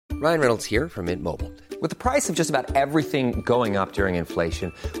Ryan Reynolds here from Mint Mobile. With the price of just about everything going up during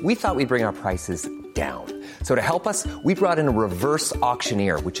inflation, we thought we'd bring our prices down. So to help us, we brought in a reverse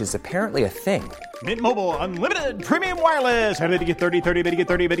auctioneer, which is apparently a thing. Mint Mobile Unlimited Premium Wireless. How to get 30, 30, bit to get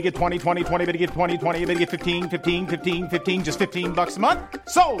 30, bit to get 20, 20, 20, bit to get 20, 20, bit to get 15, 15, 15, 15, just $15 a month?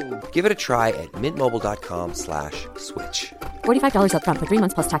 Sold! Give it a try at mintmobile.com/switch. $45 up front for 3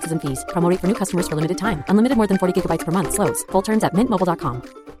 months plus taxes and fees. Promo rate for new customers for limited time. Unlimited more than 40 gigabytes per month. Slows full terms at mintmobile.com.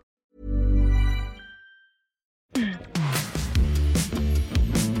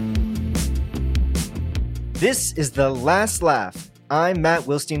 This is The Last Laugh. I'm Matt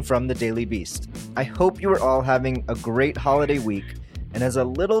Wilstein from The Daily Beast. I hope you are all having a great holiday week, and as a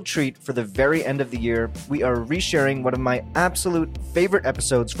little treat for the very end of the year, we are resharing one of my absolute favorite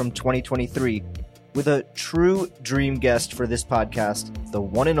episodes from 2023 with a true dream guest for this podcast, the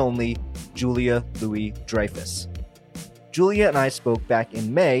one and only Julia Louis-Dreyfus. Julia and I spoke back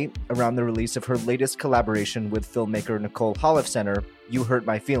in May around the release of her latest collaboration with filmmaker Nicole Holofcener, You Hurt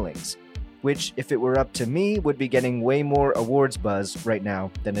My Feelings, which, if it were up to me, would be getting way more awards buzz right now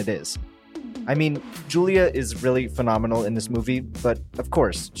than it is. I mean, Julia is really phenomenal in this movie, but of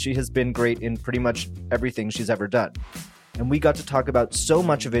course, she has been great in pretty much everything she's ever done. And we got to talk about so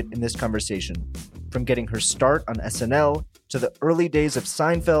much of it in this conversation, from getting her start on SNL, to the early days of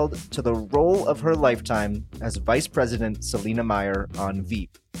Seinfeld, to the role of her lifetime as Vice President Selena Meyer on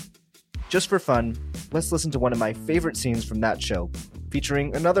Veep. Just for fun, let's listen to one of my favorite scenes from that show,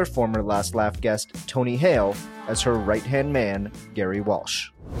 featuring another former Last Laugh guest, Tony Hale, as her right-hand man, Gary Walsh.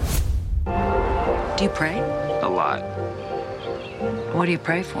 Do you pray? A lot. What do you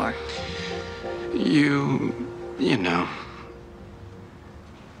pray for? You know.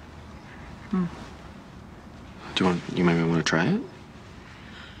 You maybe want to try it?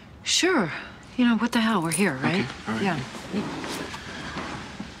 Sure. You know, what the hell? We're here, right? Okay, all right. Yeah.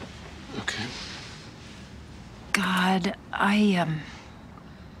 Okay. God, I'm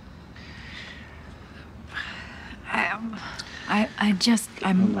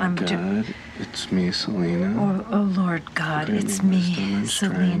God, it's me, Selena. Oh, Lord God, Grant it's me me, wisdom and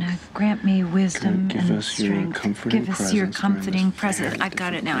Selena. strength. Grant me wisdom Give and us your strength. comforting Give us your presence during comforting this presence. very I've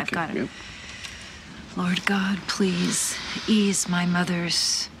got it now. I've difficult- got it. Yep. Lord God, please ease my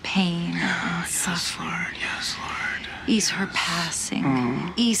mother's pain and Yes, suffering. Lord. Yes, Lord. Ease her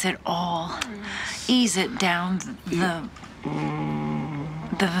passing. Ease it all. Ease it down the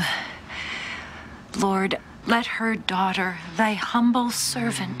Lord, let her daughter, thy humble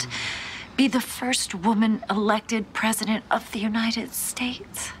servant, be the first woman elected president of the United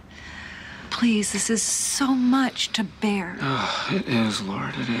States. Please, this is so much to bear. Oh, it is,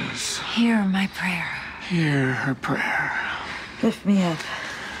 Lord. It is. Hear my prayer. Hear her prayer. Lift me up.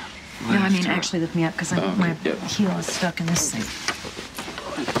 No, I mean, Lift her actually lift me up, because Okay, my yep. heel is stuck in this thing.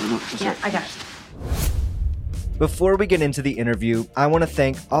 Yeah, I got it. Before we get into the interview, I want to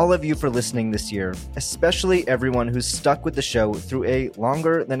thank all of you for listening this year, especially everyone who's stuck with the show through a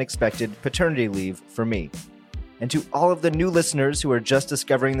longer than expected paternity leave for me. And to all of the new listeners who are just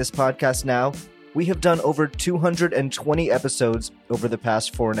discovering this podcast now, we have done over 220 episodes over the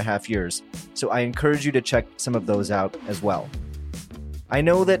past 4.5 years, so I encourage you to check some of those out as well. I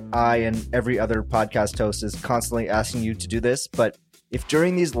know that I and every other podcast host is constantly asking you to do this, but if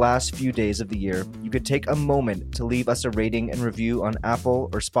during these last few days of the year, you could take a moment to leave us a rating and review on Apple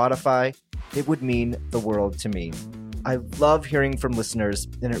or Spotify, it would mean the world to me. I love hearing from listeners,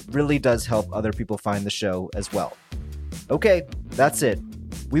 and it really does help other people find the show as well. Okay, that's it.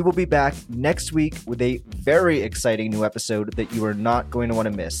 We will be back next week with a very exciting new episode that you are not going to want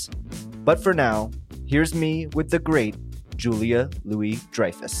to miss. But for now, here's me with the great Julia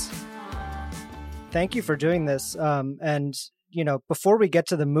Louis-Dreyfus. Thank you for doing this. And before we get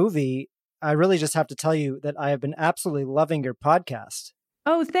to the movie, I really just have to tell you that I have been absolutely loving your podcast.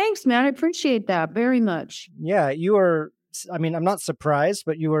 Oh, thanks, man. I appreciate that very much. Yeah, you are, I'm not surprised,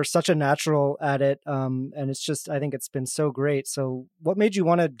 but you are such a natural at it. And it's just, I think it's been so great. So what made you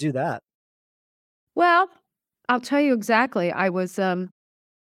want to do that? Well, I'll tell you exactly. I was, sorry,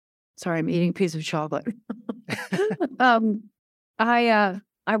 I'm eating a piece of chocolate. I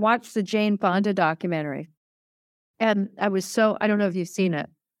watched the Jane Fonda documentary. And I was I don't know if you've seen it.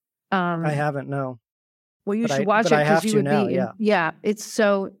 I haven't, no. Well, you should watch it because you would be. Yeah, it's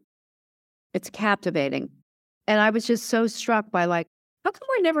captivating. And I was just so struck by how come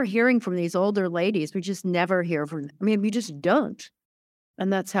we're never hearing from these older ladies? We just never hear from them. I mean, we just don't.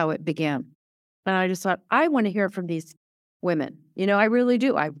 And that's how it began. And I just thought, I want to hear from these women. I really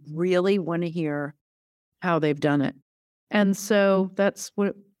do. I really want to hear how they've done it. And so that's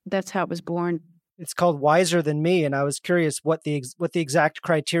how it was born. It's called Wiser Than Me, and I was curious what the exact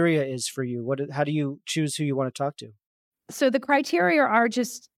criteria is for you. How do you choose who you want to talk to? So the criteria are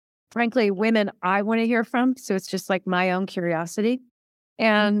just, frankly, women I want to hear from. So it's just like my own curiosity.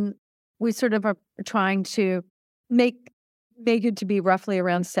 And we sort of are trying to make it to be roughly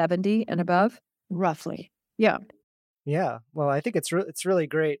around 70 and above. Roughly. Yeah. Yeah. Well, I think it's really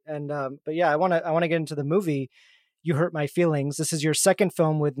great. And but yeah, I want to get into the movie. You Hurt My Feelings. This is your second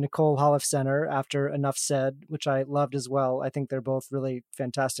film with Nicole Holofcener after Enough Said, which I loved as well. I think they're both really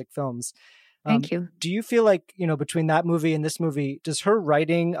fantastic films. Thank you. Do you feel like, between that movie and this movie, does her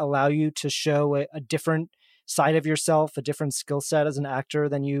writing allow you to show a different side of yourself, a different skill set as an actor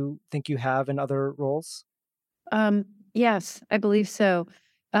than you think you have in other roles? Yes, I believe so.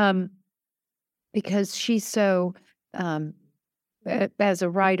 Because she's so, as a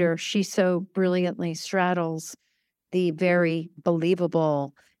writer, she so brilliantly straddles the very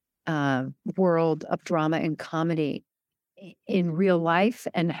believable world of drama and comedy in real life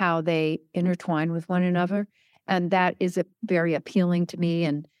and how they intertwine with one another. And that is very appealing to me.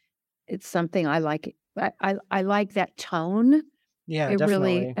 And it's something I like. I like that tone. Yeah, it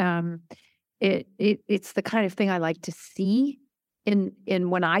definitely. Really, it's the kind of thing I like to see in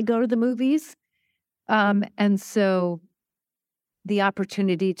when I go to the movies. And so the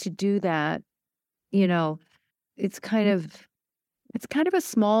opportunity to do that, it's kind of a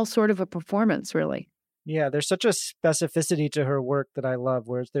small sort of a performance, really. Yeah, there's such a specificity to her work that I love,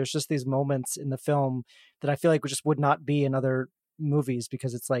 where there's just these moments in the film that I feel like just would not be in other movies,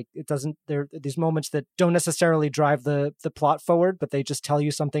 because it's like there are these moments that don't necessarily drive the plot forward, but they just tell you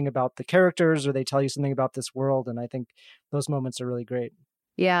something about the characters, or they tell you something about this world. And I think those moments are really great.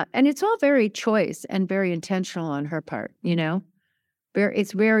 Yeah, and it's all very choice and very intentional on her part,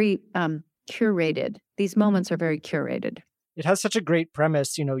 It's very curated. These moments are very curated. It has such a great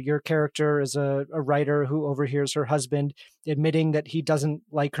premise. Your character is a writer who overhears her husband admitting that he doesn't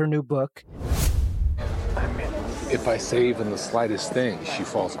like her new book. I mean, if I say even the slightest thing, she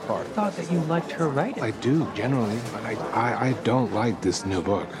falls apart. I thought that you liked her writing. I do, generally, but I don't like this new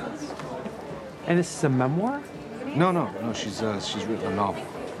book. And this is a memoir? No, she's written a novel.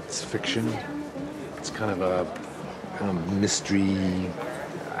 It's fiction. It's kind of a mystery.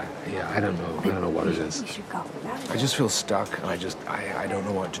 Yeah, I don't know what it is. You should go. I just feel stuck, and I don't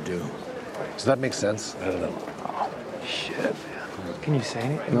know what to do. Does that make sense? I don't know. Oh, shit, man. Can you say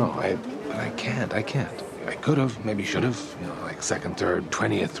anything? No, but I can't. I could have, maybe should have, like second, third,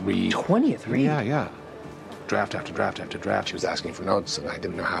 20th read. 20th read? Yeah. Draft after draft after draft. She was asking for notes, and I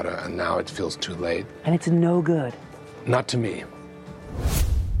didn't know how to, and now it feels too late. And it's no good. Not to me.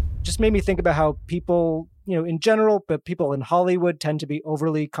 Just made me think about how people, in general, but people in Hollywood tend to be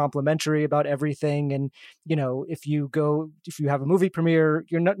overly complimentary about everything. And, if you have a movie premiere,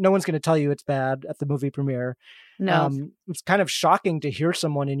 no one's going to tell you it's bad at the movie premiere. No. It's kind of shocking to hear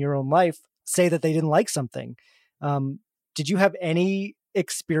someone in your own life say that they didn't like something. Did you have any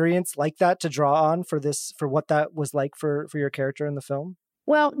experience like that to draw on for what that was like for your character in the film?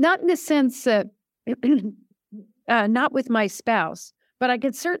 Well, not in the sense that, not with my spouse, but I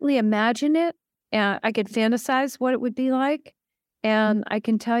could certainly imagine it. I could fantasize what it would be like. And I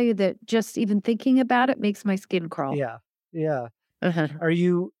can tell you that just even thinking about it makes my skin crawl. Yeah. Yeah. Uh-huh. Are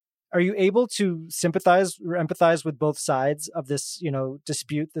you able to sympathize or empathize with both sides of this,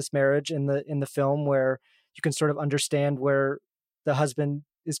 dispute, this marriage in the film, where you can sort of understand where the husband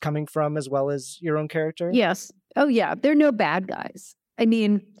is coming from as well as your own character? Yes. Oh, yeah. They're no bad guys. I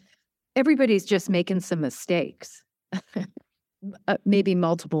mean, everybody's just making some mistakes, maybe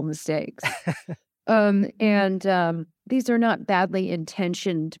multiple mistakes. And these are not badly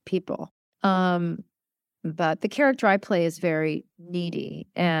intentioned people. But the character I play is very needy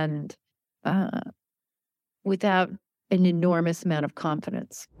and without an enormous amount of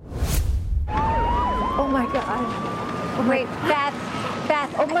confidence. Oh, my God. Wait, Beth,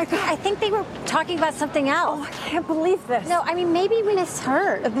 oh my God. I think they were talking about something else. Oh, I can't believe this. No, I mean, maybe we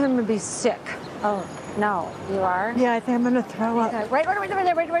misheard. I'm going to be sick. Oh, no, you are? Yeah, I think I'm going to throw up. Okay. Right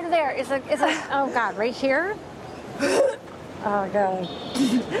there. Is it, oh God, right here? Oh, God.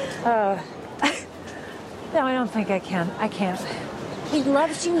 No, I don't think I can. I can't. He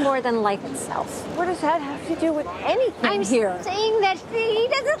loves you more than life itself. What does that have to do with anything here? I'm saying that he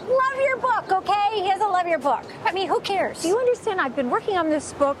doesn't love your book, okay? He doesn't love your book. I mean, who cares? Do you understand? I've been working on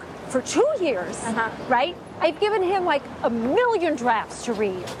this book for 2 years, right? I've given him like 1,000,000 drafts to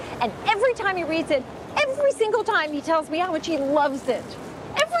read. And every time he reads it, every single time he tells me how much he loves it.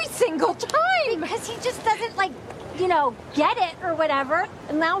 Every single time. Because he just doesn't, like, you know, get it or whatever.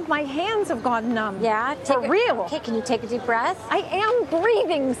 And now my hands have gone numb. Yeah? For real. Okay, can you take a deep breath? I am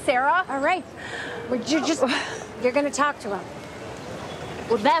breathing, Sarah. All right. Would you just... You're going to talk to him.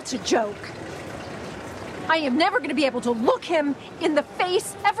 Well, that's a joke. I am never going to be able to look him in the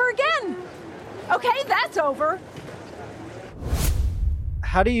face ever again. Okay, that's over.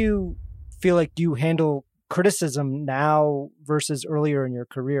 How do you feel like you handle criticism now versus earlier in your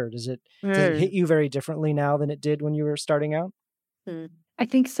career? Does it hit you very differently now than it did when you were starting out? I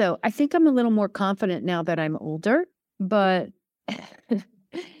think so. I think I'm a little more confident now that I'm older, but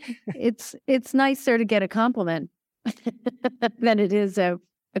it's nicer to get a compliment than it is a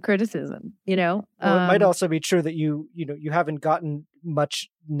criticism, you know? Well, it might also be true that you haven't gotten much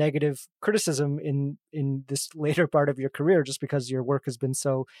negative criticism in this later part of your career just because your work has been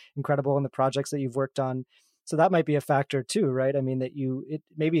so incredible and the projects that you've worked on. So that might be a factor too, right? I mean, that it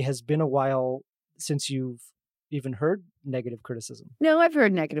maybe has been a while since you've even heard negative criticism. No, I've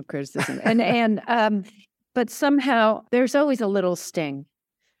heard negative criticism. But somehow there's always a little sting,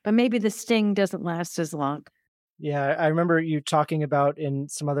 but maybe the sting doesn't last as long. Yeah, I remember you talking about in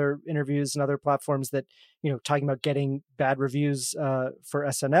some other interviews and other platforms that, talking about getting bad reviews for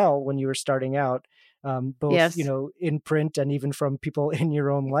SNL when you were starting out, both, yes. In print and even from people in your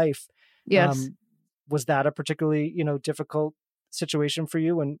own life. Yes. Was that a particularly, difficult situation for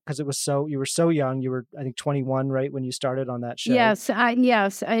you? And because you were so young, you were, I think, 21, right, when you started on that show? Yes.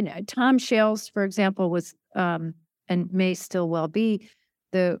 Tom Shales, for example, was, and may still well be,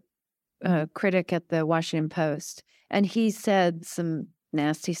 the critic at the Washington Post, and he said some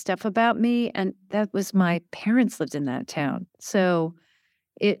nasty stuff about me, and that was my parents lived in that town, so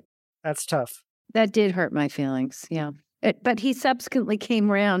that's tough. That did hurt my feelings, yeah. But he subsequently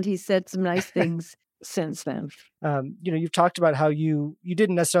came around. He said some nice things since then. You've talked about how you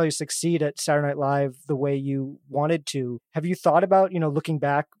didn't necessarily succeed at Saturday Night Live the way you wanted to. Have you thought about, looking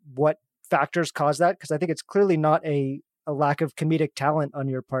back, what factors caused that? Because I think it's clearly not a lack of comedic talent on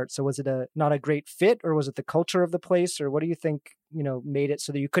your part. So was it not a great fit, or was it the culture of the place, or what do you think, made it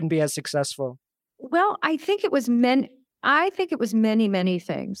so that you couldn't be as successful? Well, I think it was many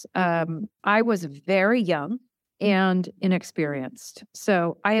things. I was very young and inexperienced.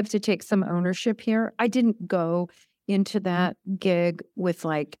 So I have to take some ownership here. I didn't go into that gig with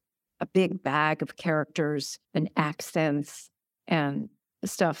like a big bag of characters and accents and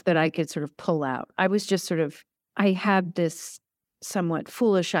stuff that I could sort of pull out. I was just I had this somewhat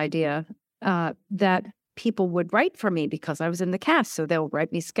foolish idea that people would write for me because I was in the cast. So they'll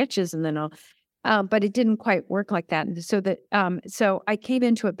write me sketches and then but it didn't quite work like that. And so I came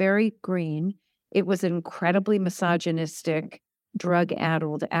into it very green. It was an incredibly misogynistic,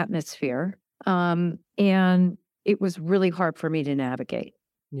 drug-addled atmosphere. And it was really hard for me to navigate.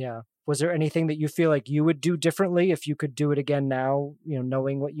 Yeah. Was there anything that you feel like you would do differently if you could do it again now,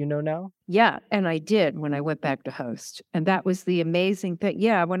 knowing what you know now? Yeah, and I did when I went back to host. And that was the amazing thing.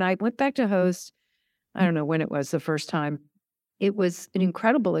 Yeah, when I went back to host, I don't know when it was the first time, it was an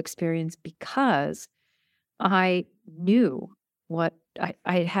incredible experience because I knew what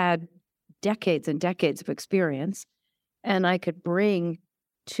I had decades and decades of experience, and I could bring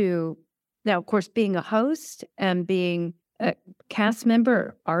to, now, of course, being a host and being a cast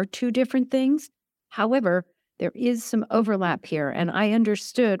member are two different things. However, there is some overlap here, and I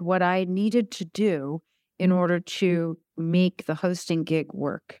understood what I needed to do in order to make the hosting gig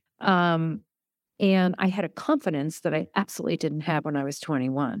work. And I had a confidence that I absolutely didn't have when I was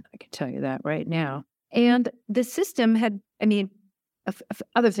 21. I can tell you that right now. And the system had,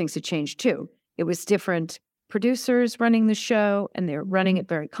 other things had changed too. It was different producers running the show, and they're running it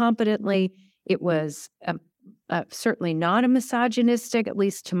very competently. It was certainly not a misogynistic, at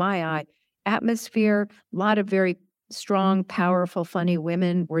least to my eye, atmosphere. A lot of very strong, powerful, funny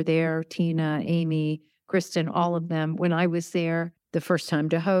women were there. Tina, Amy, Kristen, all of them when I was there the first time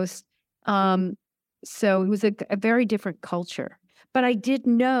to host. So it was a very different culture. But I did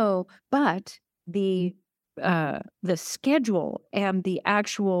know, the schedule and the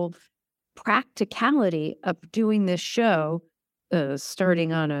actual practicality of doing this show,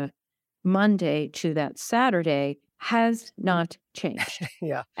 starting on a Monday to that Saturday, has not changed.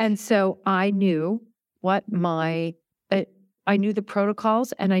 Yeah. And so I knew what I knew the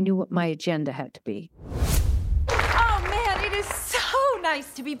protocols, and I knew what my agenda had to be. Oh man, it is so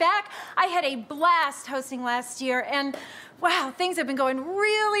nice to be back. I had a blast hosting last year, and wow, things have been going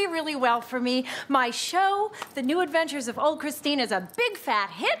really, really well for me. My show, The New Adventures of Old Christine, is a big fat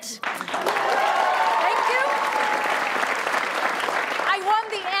hit. Thank you. I won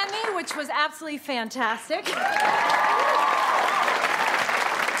the Emmy, which was absolutely fantastic.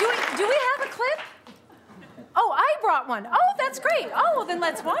 Do we have a clip? Oh, I brought one. Oh, that's great. Oh, well, then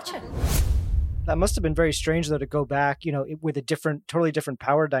let's watch it. That must have been very strange, though, to go back, with a totally different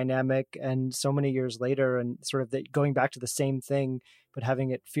power dynamic, and so many years later, and sort of going back to the same thing, but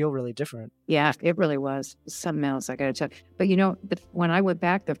having it feel really different. Yeah, it really was. Something else, I got to tell you. But when I went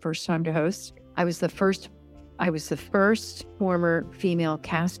back the first time to host, I was the first former female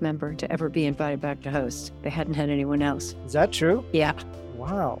cast member to ever be invited back to host. They hadn't had anyone else. Is that true? Yeah.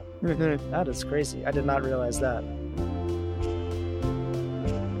 Wow. Mm-hmm. That is crazy. I did not realize that.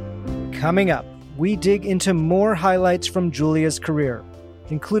 Coming up, we dig into more highlights from Julia's career,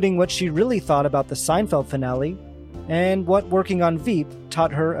 including what she really thought about the Seinfeld finale and what working on Veep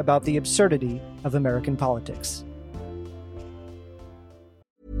taught her about the absurdity of American politics.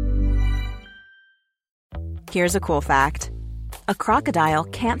 Here's a cool fact. A crocodile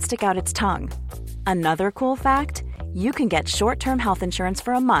can't stick out its tongue. Another cool fact, you can get short-term health insurance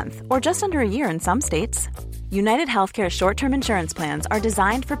for a month or just under a year in some states. United Healthcare short-term insurance plans are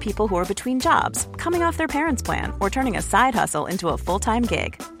designed for people who are between jobs, coming off their parents' plan, or turning a side hustle into a full-time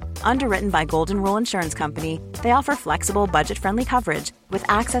gig. Underwritten by Golden Rule Insurance Company, they offer flexible, budget-friendly coverage with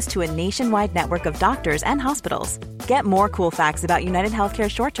access to a nationwide network of doctors and hospitals. Get more cool facts about United Healthcare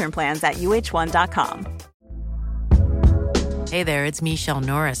short-term plans at uh1.com. Hey there, it's Michelle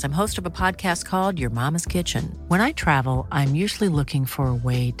Norris. I'm host of a podcast called Your Mama's Kitchen. When I travel, I'm usually looking for a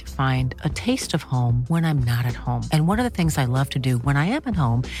way to find a taste of home when I'm not at home. And one of the things I love to do when I am at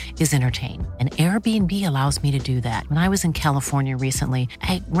home is entertain. And Airbnb allows me to do that. When I was in California recently,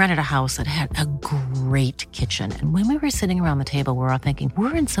 I rented a house that had a great kitchen. And when we were sitting around the table, we're all thinking,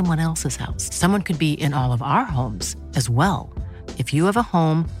 we're in someone else's house. Someone could be in all of our homes as well. If you have a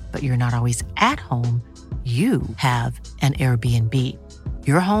home, but you're not always at home, you have an Airbnb.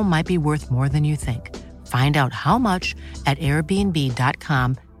 Your home might be worth more than you think. Find out how much at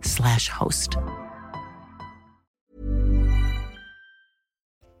airbnb.com/host.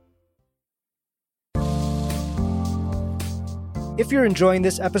 If you're enjoying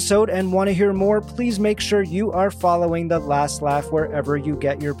this episode and want to hear more, please make sure you are following The Last Laugh wherever you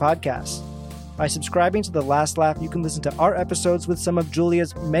get your podcasts. By subscribing to The Last Laugh, you can listen to our episodes with some of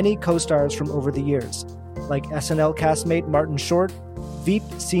Julia's many co-stars from over the years, like SNL castmate Martin Short, Veep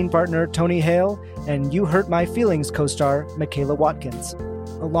scene partner Tony Hale, and You Hurt My Feelings co-star Michaela Watkins,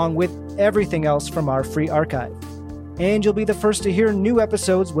 along with everything else from our free archive. And you'll be the first to hear new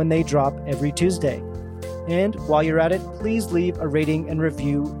episodes when they drop every Tuesday. And while you're at it, please leave a rating and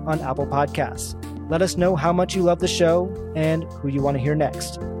review on Apple Podcasts. Let us know how much you love the show and who you want to hear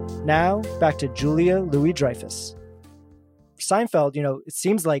next. Now, back to Julia Louis-Dreyfus. Seinfeld, it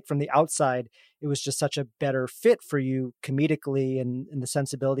seems like from the outside, it was just such a better fit for you comedically and the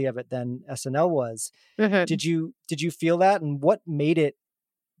sensibility of it than SNL was. Mm-hmm. Did you feel that? And what made it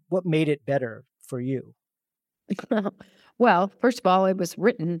better for you? Well, first of all, it was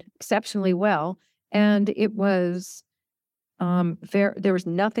written exceptionally well. And it was, there was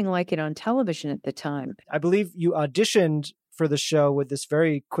nothing like it on television at the time. I believe you auditioned for the show with this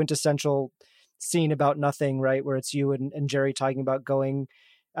very quintessential scene about nothing, right? Where it's you and Jerry talking about going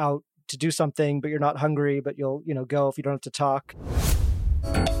out to do something, but you're not hungry, but you'll, go if you don't have to talk.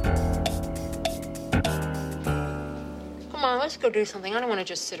 Come on, let's go do something. I don't want to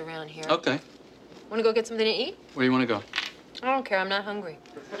just sit around here. Okay. Want to go get something to eat? Where do you want to go? I don't care. I'm not hungry.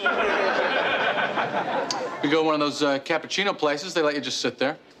 We go to one of those cappuccino places. They let you just sit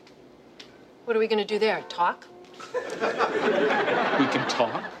there. What are we going to do there? Talk? We can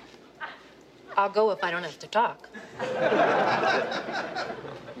talk. I'll go if I don't have to talk.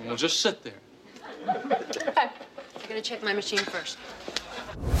 We'll just sit there. Okay. I'm going to check my machine first.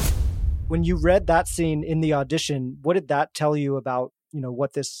 When you read that scene in the audition, what did that tell you about,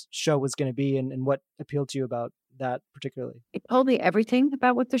 what this show was going to be and what appealed to you about that particularly? It told me everything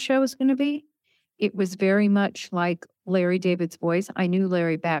about what the show was going to be. It was very much like Larry David's voice. I knew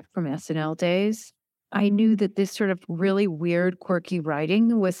Larry back from SNL days. I knew that this sort of really weird, quirky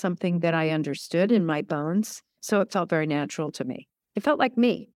writing was something that I understood in my bones. So it felt very natural to me. It felt like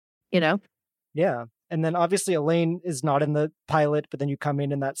me, Yeah. And then obviously Elaine is not in the pilot, but then you come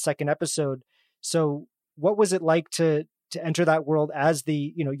in that second episode. So what was it like to enter that world as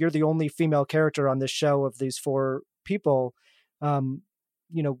you're the only female character on this show of these four people?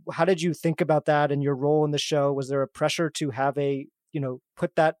 How did you think about that and your role in the show? Was there a pressure to have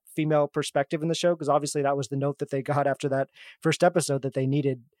put that female perspective in the show? Because obviously that was the note that they got after that first episode, that they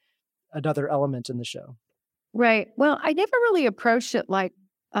needed another element in the show. Right. Well, I never really approached it like,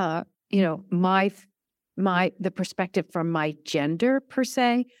 the perspective from my gender per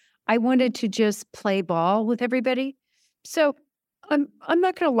se. I wanted to just play ball with everybody. So I'm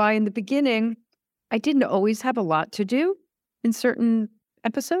not going to lie. In the beginning, I didn't always have a lot to do in certain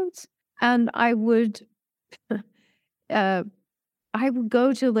episodes, and I would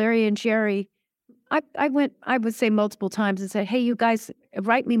go to Larry and Jerry. I would say multiple times and say, "Hey, you guys,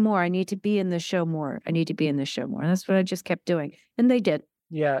 write me more. I need to be in this show more. I need to be in this show more." And that's what I just kept doing, and they did.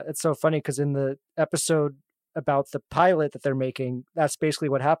 Yeah, it's so funny because in the episode about the pilot that they're making, that's basically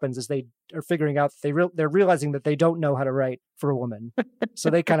what happens is they are figuring out they're realizing that they don't know how to write for a woman. So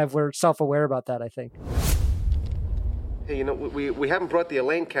they kind of were self-aware about that, I think. Hey, you know, we haven't brought the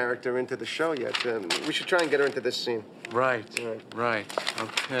Elaine character into the show yet. We should try and get her into this scene. Right.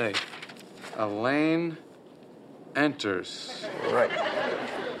 Okay. Elaine enters. Right.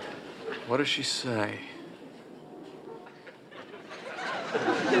 What does she say?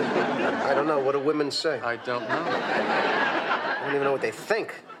 I don't know. What do women say? I don't know. I don't even know what they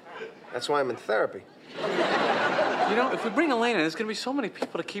think. That's why I'm in therapy. You know, if we bring Elaine in, there's going to be so many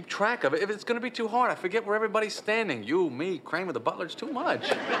people to keep track of it. If it's going to be too hard, I forget where everybody's standing. You, me, Kramer, the butler. It's too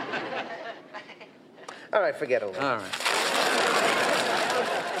much. All right, forget Elaine. All right.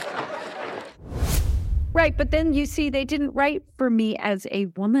 Right, but then you see, they didn't write for me as a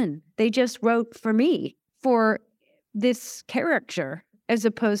woman. They just wrote for me for this character, as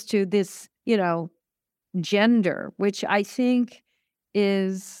opposed to this, gender, which I think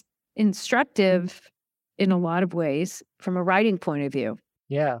is instructive in a lot of ways from a writing point of view.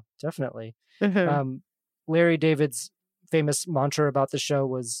 Yeah, definitely. Mm-hmm. Larry David's famous mantra about the show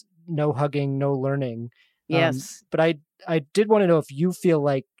was no hugging, no learning. Yes. But I did want to know if you feel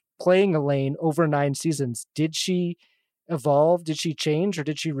like playing Elaine over 9 seasons, did she evolve? Did she change, or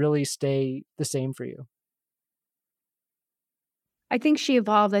did she really stay the same for you? I think she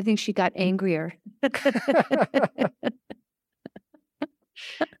evolved. I think she got angrier.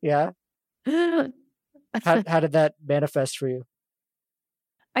 Yeah. How did that manifest for you?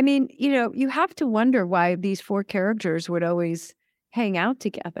 I mean, you have to wonder why these 4 characters would always hang out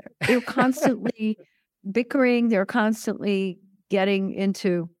together. They were constantly bickering. They were constantly getting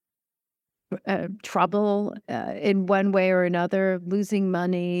into trouble in one way or another, losing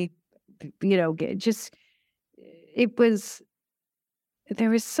money, there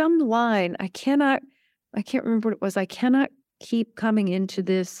was some line. I can't remember what it was. I cannot keep coming into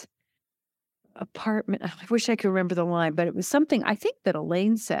this apartment. I wish I could remember the line, but it was something I think that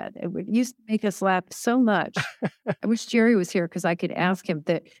Elaine said. Used to make us laugh so much. I wish Jerry was here because I could ask him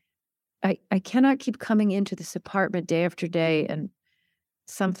that. I cannot keep coming into this apartment day after day, and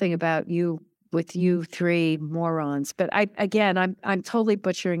something about you with you 3 morons. But I'm totally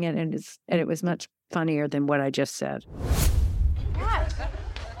butchering it, and it was much funnier than what I just said. What?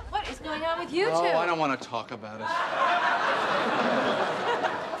 What is going on with you two? Oh, I don't want to talk about it.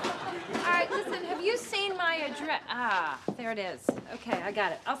 All right, listen, have you seen my address? Ah, there it is. Okay, I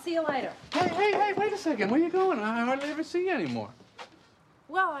got it. I'll see you later. Hey, wait a second. Where you going? I hardly ever see you anymore.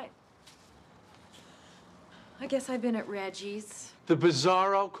 Well, I guess I've been at Reggie's. The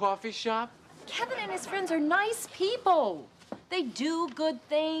Bizarro coffee shop? Kevin and his friends are nice people. They do good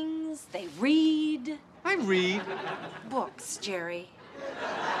things. They read. I read. Books, Jerry.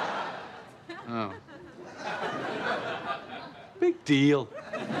 Oh. Big deal.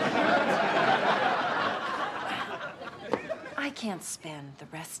 I can't spend the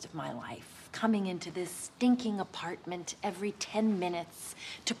rest of my life coming into this stinking apartment every 10 minutes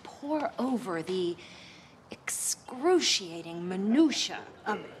to pore over the excruciating minutia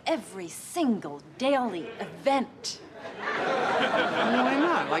of every single daily event. Why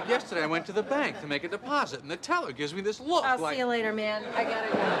not? Like yesterday, I went to the bank to make a deposit, and the teller gives me this look I'll like... see you later, man. I gotta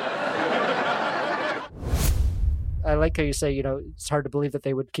go. I like how you say, it's hard to believe that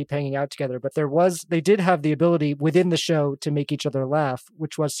they would keep hanging out together, but they did have the ability within the show to make each other laugh,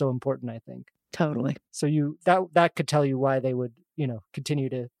 which was so important, I think. Totally. So that could tell you why they would, continue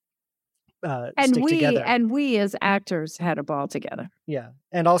to stick together. And we as actors had a ball together. Yeah.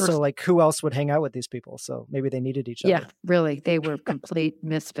 And also who else would hang out with these people? So maybe they needed each other. Yeah, really. They were complete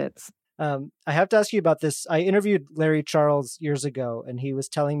misfits. I have to ask you about this. I interviewed Larry Charles years ago, and he was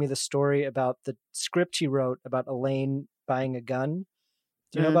telling me the story about the script he wrote about Elaine buying a gun.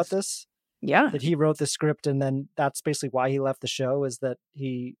 Do you know about this? Yeah. That he wrote the script, and then that's basically why he left the show, is that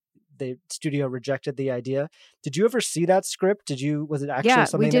the studio rejected the idea. Did you ever see that script? Was it actually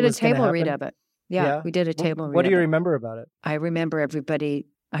something that was going to happen? We did a table read of it. Yeah, we did a table read. What do you remember about it? I remember everybody.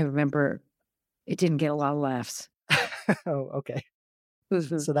 I remember it didn't get a lot of laughs. Oh, okay.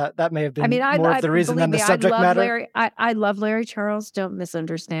 So that may have been more of the reason than the subject matter. I love Larry Charles. Don't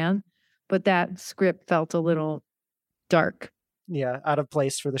misunderstand, but that script felt a little dark. Yeah, out of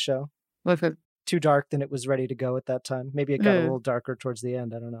place for the show. too dark than it was ready to go at that time. Maybe it got a little darker towards the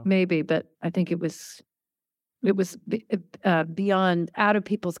end. I don't know. Maybe, but I think it was beyond, out of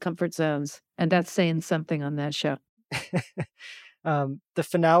people's comfort zones, and that's saying something on that show. The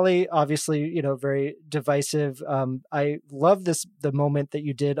finale, obviously, very divisive. I love the moment that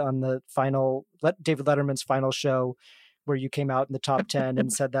you did on the David Letterman's final show, where you came out in the top 10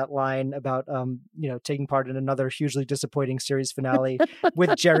 and said that line about, taking part in another hugely disappointing series finale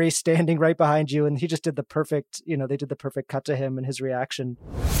with Jerry standing right behind you. And he just did the perfect, they did the perfect cut to him and his reaction.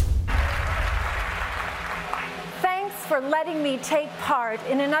 Thanks for letting me take part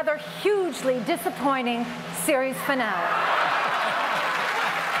in another hugely disappointing series finale.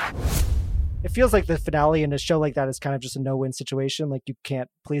 It feels like the finale in a show like that is kind of just a no-win situation. Like, you can't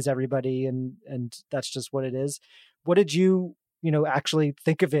please everybody, and that's just what it is. What did you, actually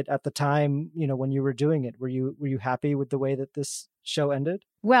think of it at the time, when you were doing it? Were you happy with the way that this show ended?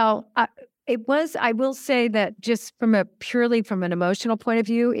 Well, I will say that just purely from an emotional point of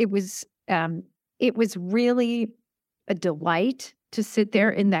view, it was really a delight to sit there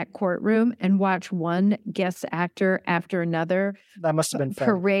in that courtroom and watch one guest actor after another. That must have been fun.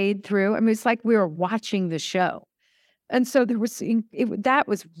 Parade through. I mean, it's like we were watching the show. And so that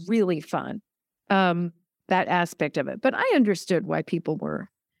was really fun, that aspect of it. But I understood why people were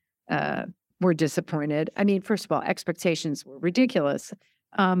disappointed. I mean, first of all, expectations were ridiculous.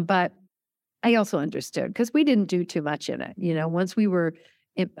 But I also understood, because we didn't do too much in it. Once we'd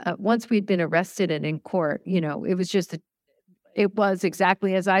been arrested and in court, it was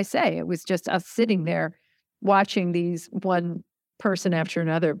exactly as I say. It was just us sitting there watching these one person after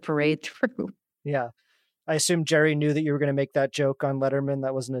another parade through. Yeah. I assume Jerry knew that you were going to make that joke on Letterman.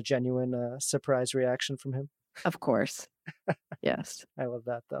 That wasn't a genuine surprise reaction from him. Of course. Yes. I love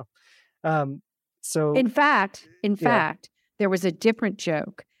that, though. So in fact, there was a different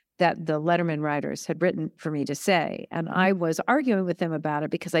joke that the Letterman writers had written for me to say. And I was arguing with them about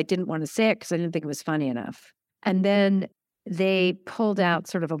it because I didn't want to say it because I didn't think it was funny enough. And then they pulled out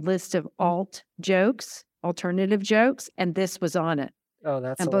sort of a list of alternative jokes, and this was on it. Oh,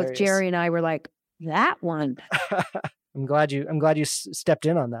 that's and hilarious. Both Jerry and I were like, that one. I'm glad you stepped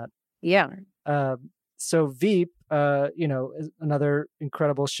in on that. Yeah. So Veep, is another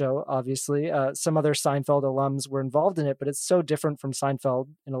incredible show, obviously. Some other Seinfeld alums were involved in it, but it's so different from Seinfeld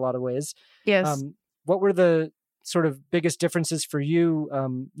in a lot of ways. Yes. What were the sort of biggest differences for you,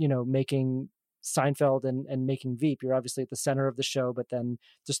 making Seinfeld and making Veep? You're obviously at the center of the show, but then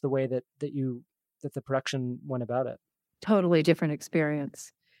just the way that the production went about it. Totally different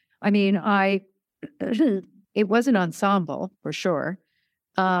experience. I mean, it was an ensemble for sure.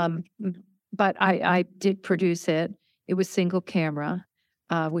 But I did produce it. It was single camera.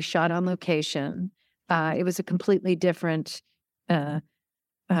 We shot on location. It was a completely different, what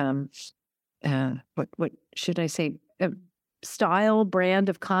should I say, style, brand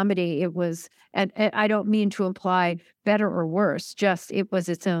of comedy. It was, and I don't mean to imply better or worse, just it was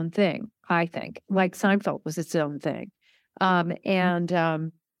its own thing, I think. Like Seinfeld was its own thing.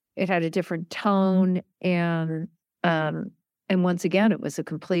 And it had a different tone, and once again, it was a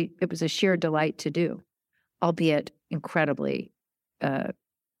sheer delight to do, albeit incredibly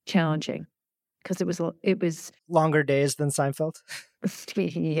challenging, because it was longer days than Seinfeld.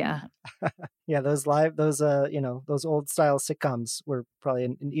 Yeah. Yeah, those old style sitcoms were probably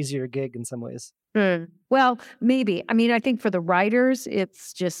an easier gig in some ways. Well, maybe. I mean, I think for the writers,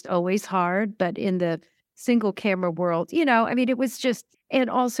 it's just always hard, but in the single camera world, I mean, it was just, and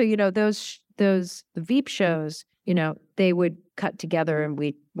also, those the Veep shows, they would cut together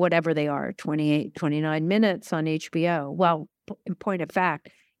and whatever they are, 28, 29 minutes on HBO. Well, in point of fact,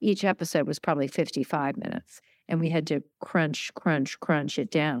 each episode was probably 55 minutes, and we had to crunch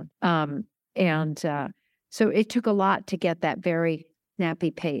it down. So it took a lot to get that very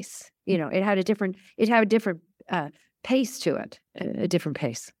snappy pace. It had a different pace to it, a different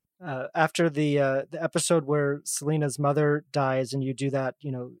pace. After the episode where Selena's mother dies and you do that,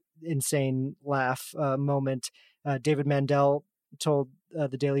 insane laugh moment, David Mandel told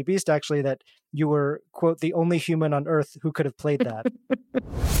the Daily Beast actually that you were, quote, the only human on earth who could have played that.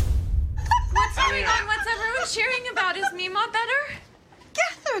 What's going on? What's everyone cheering about? Is Mima better?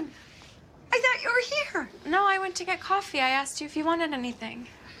 Catherine, I thought you were here. No, I went to get coffee. I asked you if you wanted anything.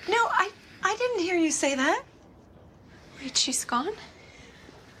 No, I didn't hear you say that. Wait, she's gone?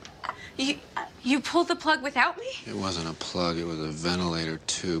 You pulled the plug without me? It wasn't a plug, it was a ventilator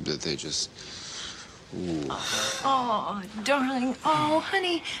tube that they just... Ooh. Oh, darling. Oh,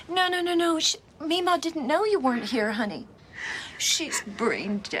 honey. No. Mima didn't know you weren't here, honey. She's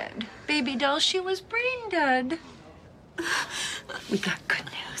brain dead. Baby doll, she was brain dead. We got good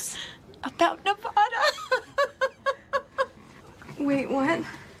news. about Nevada. Wait, what?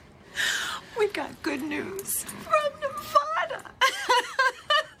 We've got good news from Nevada.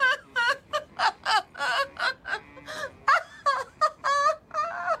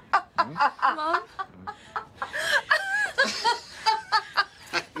 Mom?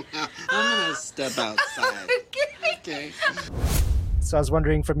 I'm gonna step outside. Okay. So I was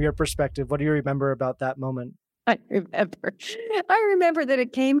wondering, from your perspective, what do you remember about that moment? I remember that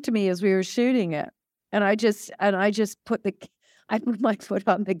it came to me as we were shooting it, and I just put my foot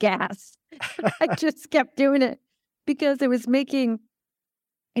on the gas. I just kept doing it because it was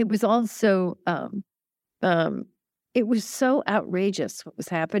also it was so outrageous what was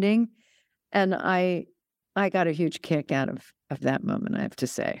happening, and I got a huge kick out of that moment, I have to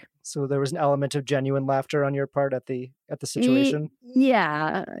say. So there was an element of genuine laughter on your part at the situation.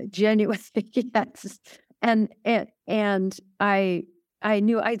 Yeah, genuine. Yes. And I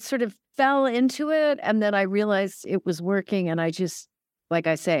knew I sort of fell into it, and then I realized it was working, and I just, like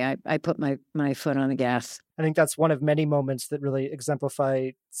I say, I put my foot on the gas. I think that's one of many moments that really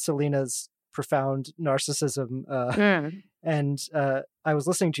exemplify Selena's profound narcissism. And I was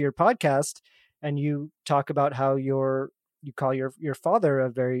listening to your podcast, and you talk about how you call your father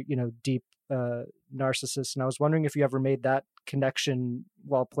a very, deep narcissist. And I was wondering if you ever made that connection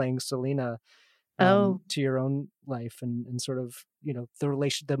while playing Selena to your own life and sort of, the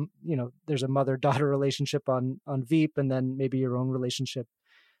relation, there's a mother-daughter relationship on Veep, and then maybe your own relationship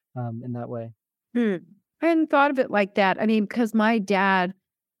in that way. I hadn't thought of it like that. I mean, because my dad,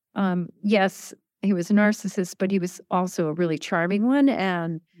 yes, he was a narcissist, but he was also a really charming one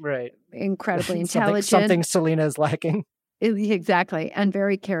and right, incredibly intelligent. Something Selena is lacking. Exactly. And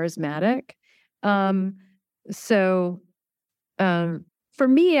very charismatic. For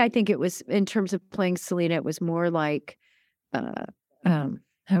me, I think it was, in terms of playing Selena, it was more like, how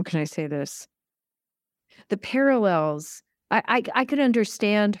can I say this? The parallels, I could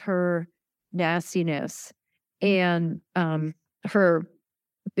understand her nastiness and her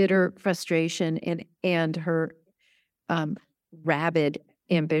bitter frustration and her rabid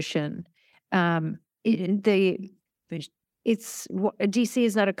ambition. DC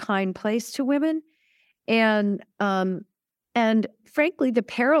is not a kind place to women, and frankly, the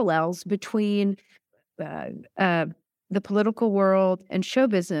parallels between the political world and show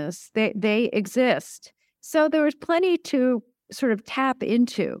business, they exist. So there was plenty to sort of tap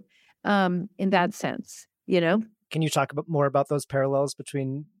into in that sense, Can you talk more about those parallels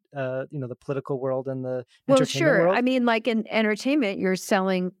between the political world and the well, entertainment sure. world? I mean, like in entertainment, you're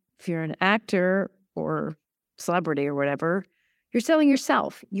selling, if you're an actor or celebrity or whatever, you're selling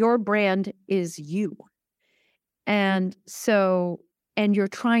yourself. Your brand is you. And you're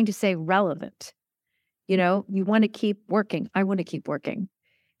trying to stay relevant. You want to keep working. I want to keep working.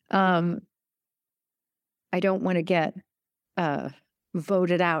 I don't want to get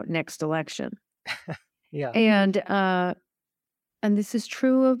voted out next election. Yeah. And this is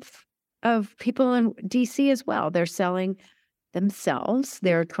true of people in DC as well. They're selling themselves.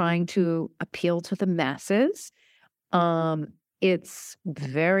 They're trying to appeal to the masses. It's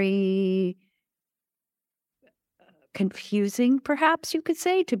very confusing, perhaps you could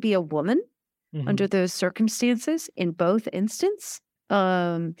say, to be a woman under those circumstances in both instances.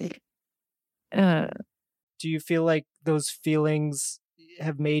 Do you feel like those feelings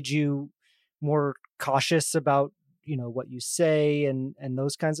have made you more cautious about, what you say and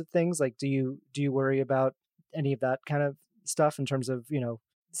those kinds of things? Like, do you worry about any of that kind of stuff in terms of,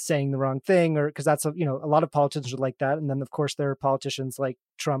 saying the wrong thing? Or because that's a lot of politicians are like that. And then of course there are politicians like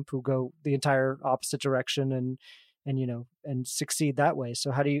Trump who go the entire opposite direction and succeed that way.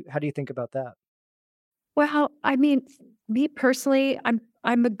 So how do you think about that? Well, I mean, me personally,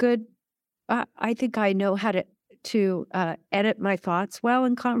 I'm a good, I think I know how to edit my thoughts well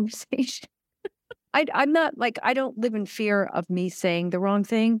in conversation. I'm not like, I don't live in fear of me saying the wrong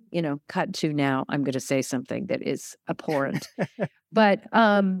thing, cut to now, I'm going to say something that is abhorrent. But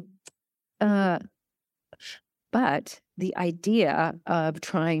the idea of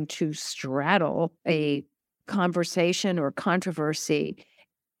trying to straddle a conversation or controversy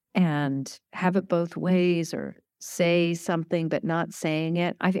and have it both ways, or say something but not saying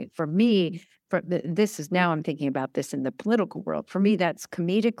it, I think for me, now I'm thinking about this in the political world. For me, that's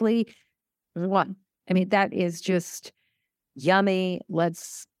comedically one. I mean, that is just yummy.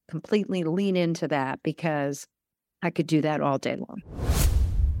 Let's completely lean into that, because I could do that all day long.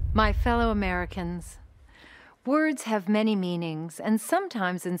 My fellow Americans, Words have many meanings, and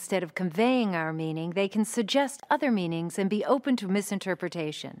sometimes instead of conveying our meaning, they can suggest other meanings and be open to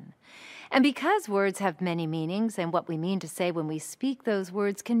misinterpretation. And because words have many meanings, and what we mean to say when we speak those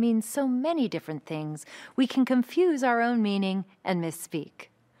words can mean so many different things, we can confuse our own meaning and misspeak.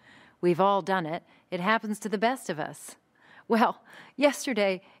 We've all done it. It happens to the best of us. Well,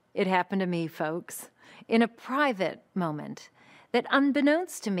 yesterday it happened to me, folks, in a private moment that,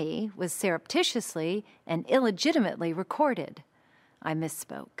 unbeknownst to me, was surreptitiously and illegitimately recorded. I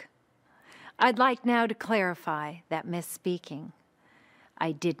misspoke. I'd like now to clarify that misspeaking.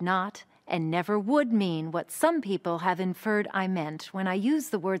 I did not and never would mean what some people have inferred I meant when I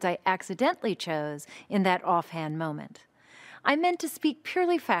used the words I accidentally chose in that offhand moment. I meant to speak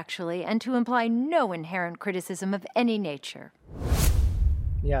purely factually and to imply no inherent criticism of any nature.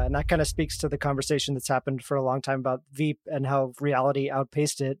 Yeah, and that kind of speaks to the conversation that's happened for a long time about Veep and how reality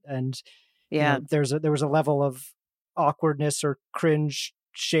outpaced it. And yeah, there was a level of awkwardness or cringe,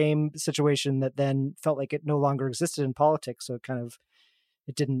 shame situation that then felt like it no longer existed in politics. So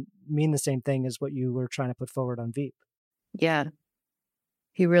it didn't mean the same thing as what you were trying to put forward on Veep. Yeah,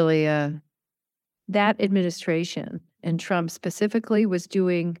 he really that administration and Trump specifically was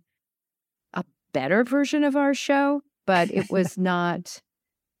doing a better version of our show, but it was not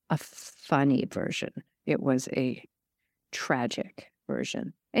a funny version. It was a tragic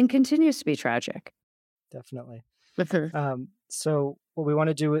version and continues to be tragic. Definitely. Mm-hmm. So what we want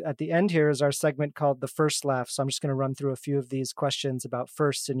to do at the end here is our segment called The First Laugh. So I'm just going to run through a few of these questions about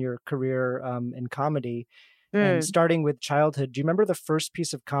firsts in your career in comedy. And starting with childhood, do you remember the first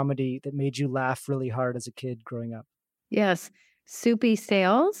piece of comedy that made you laugh really hard as a kid growing up? Yes. Soupy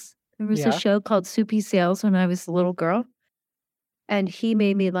Sales. There was Yeah. a show called Soupy Sales when I was a little girl. And he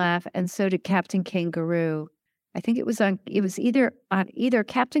made me laugh, and so did Captain Kangaroo. I think it was either on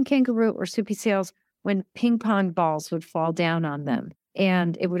Captain Kangaroo or Soupy Sales when ping pong balls would fall down on them.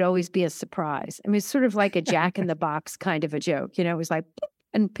 And it would always be a surprise. I mean, it's sort of like a Jack in the Box kind of a joke. You know, it was like,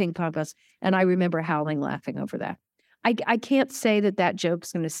 and ping pong balls. And I remember howling, laughing over that. I can't say that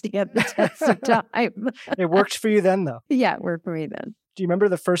joke's going to stand the test of time. It worked for you then, though. Yeah, it worked for me then. Do you remember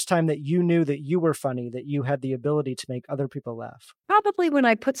the first time that you knew that you were funny, that you had the ability to make other people laugh? Probably when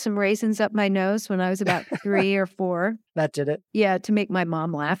I put some raisins up my nose when I was about 3 or 4. That did it? Yeah, to make my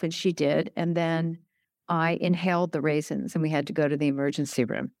mom laugh, and she did. And then I inhaled the raisins, and we had to go to the emergency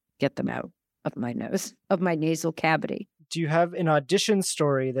room, get them out of my nose, of my nasal cavity. Do you have an audition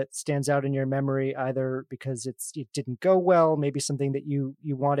story that stands out in your memory, either because it didn't go well, maybe something that you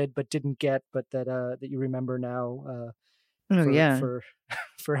wanted but didn't get, but that you remember now?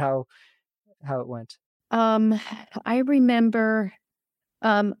 For how it went. I remember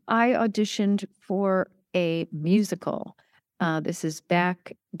I auditioned for a musical. This is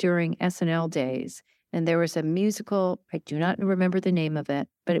back during SNL days, and there was a musical. I do not remember the name of it,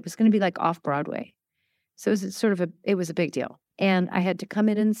 but it was going to be like off Broadway. So it was a big deal. And I had to come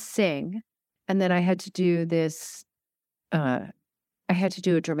in and sing, and then I had to do this. I had to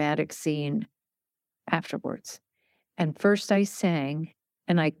do a dramatic scene afterwards. And first I sang,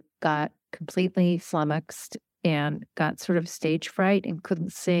 and I got completely flummoxed and got sort of stage fright and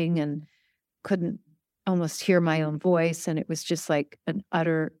couldn't sing and couldn't almost hear my own voice. And it was just like an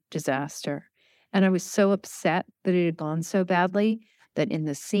utter disaster. And I was so upset that it had gone so badly that in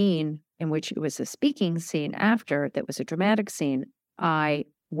the scene in which it was a speaking scene after, that was a dramatic scene, I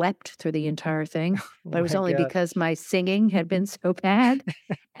wept through the entire thing, but it was only because my singing had been so bad.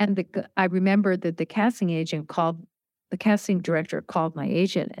 And I remember that the casting director called my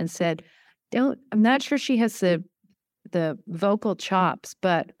agent and said, I'm not sure she has the vocal chops,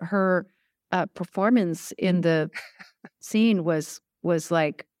 but her performance in the scene was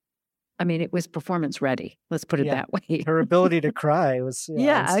like, I mean, it was performance ready. Let's put it that way. Her ability to cry was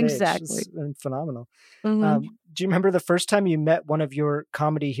exactly phenomenal. Mm-hmm. Do you remember the first time you met one of your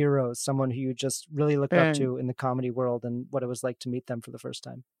comedy heroes, someone who you just really looked up to in the comedy world, and what it was like to meet them for the first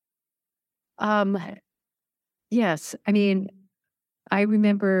time? Yes. I mean, I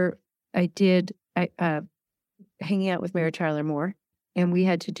remember hanging out with Mary Tyler Moore, and we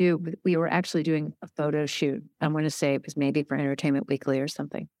were actually doing a photo shoot. I want to say it was maybe for Entertainment Weekly or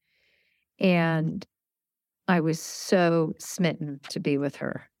something. And I was so smitten to be with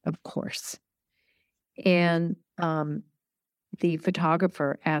her, of course. And the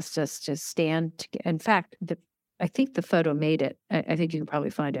photographer asked us to stand. In fact, I think the photo made it. I think you can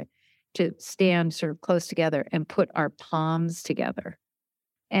probably find it. To stand sort of close together and put our palms together.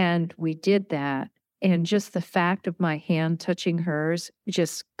 And we did that. And just the fact of my hand touching hers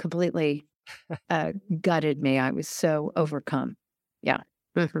just completely gutted me. I was so overcome. Yeah.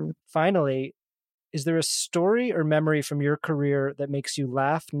 Finally, Is there a story or memory from your career that makes you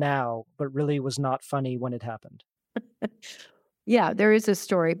laugh now, but really was not funny when it happened? Yeah, there is a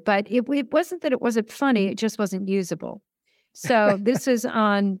story, but it wasn't that it wasn't funny, it just wasn't usable. So this was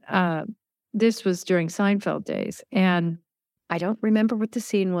during Seinfeld days, and I don't remember what the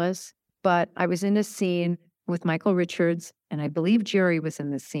scene was, but I was in a scene with Michael Richards, and I believe Jerry was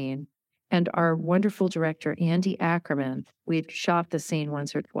in the scene, and our wonderful director, Andy Ackerman, we'd shot the scene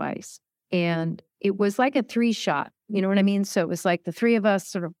once or twice, and it was like a 3-shot, you know what I mean? So it was like the three of us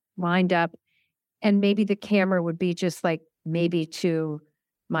sort of lined up, and maybe the camera would be just like maybe to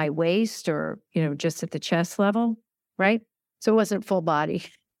my waist or, just at the chest level, right? So it wasn't full body.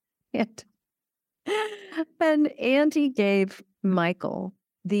 And Andy gave Michael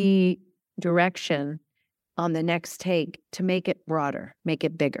the direction on the next take to make it broader, make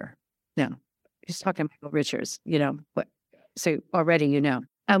it bigger. No, he's talking Michael Richards, so already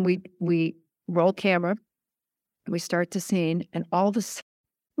And we roll camera, we start the scene, and all of a sudden,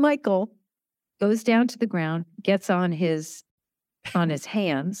 Michael goes down to the ground, gets on his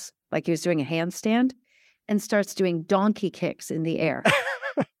hands, like he was doing a handstand, and starts doing donkey kicks in the air.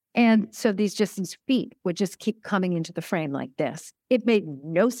 And so these feet would just keep coming into the frame like this. It made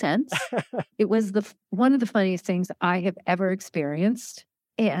no sense. It was one of the funniest things I have ever experienced,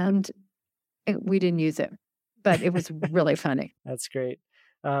 and we didn't use it, but it was really funny. That's great.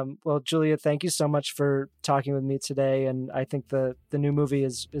 Well, Julia, thank you so much for talking with me today. And I think the new movie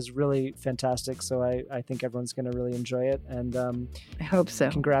is really fantastic. So I think everyone's going to really enjoy it. And I hope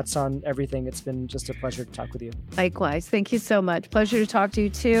so. Congrats on everything. It's been just a pleasure to talk with you. Likewise. Thank you so much. Pleasure to talk to you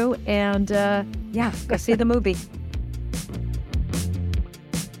too. And go see the movie.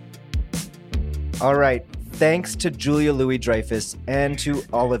 All right. Thanks to Julia Louis-Dreyfus and to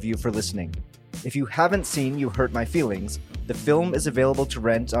all of you for listening. If you haven't seen You Hurt My Feelings, the film is available to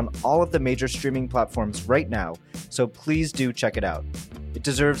rent on all of the major streaming platforms right now, so please do check it out. It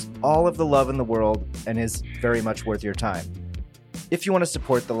deserves all of the love in the world and is very much worth your time. If you want to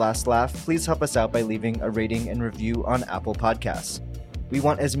support The Last Laugh, please help us out by leaving a rating and review on Apple Podcasts. We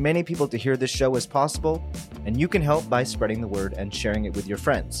want as many people to hear this show as possible, and you can help by spreading the word and sharing it with your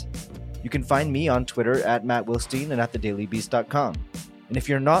friends. You can find me on Twitter at Matt Wilstein and at thedailybeast.com. And if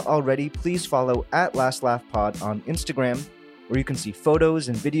you're not already, please follow at Last Laugh Pod on Instagram, where you can see photos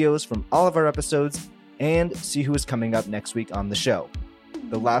and videos from all of our episodes and see who is coming up next week on the show.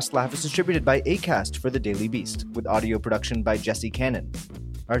 The Last Laugh is distributed by Acast for The Daily Beast, with audio production by Jesse Cannon.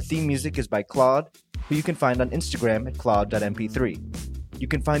 Our theme music is by Claude, who you can find on Instagram at claude.mp3. You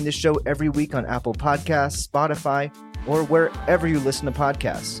can find this show every week on Apple Podcasts, Spotify, or wherever you listen to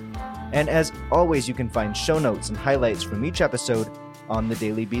podcasts. And as always, you can find show notes and highlights from each episode on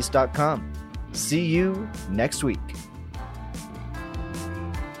thedailybeast.com. See you next week.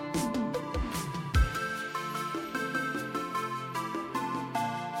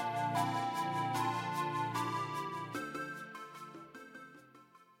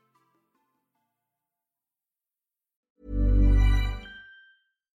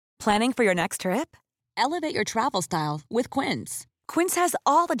 Planning for your next trip? Elevate your travel style with Quince. Quince has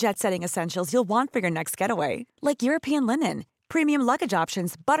all the jet-setting essentials you'll want for your next getaway, like European linen, premium luggage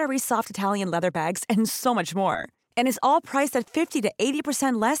options, buttery soft Italian leather bags, and so much more. And is all priced at 50 to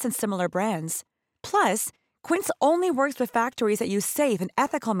 80% less than similar brands. Plus, Quince only works with factories that use safe and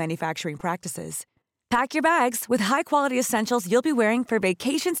ethical manufacturing practices. Pack your bags with high-quality essentials you'll be wearing for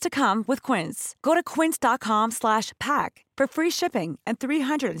vacations to come with Quince. Go to quince.com/pack for free shipping and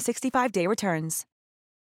 365-day returns.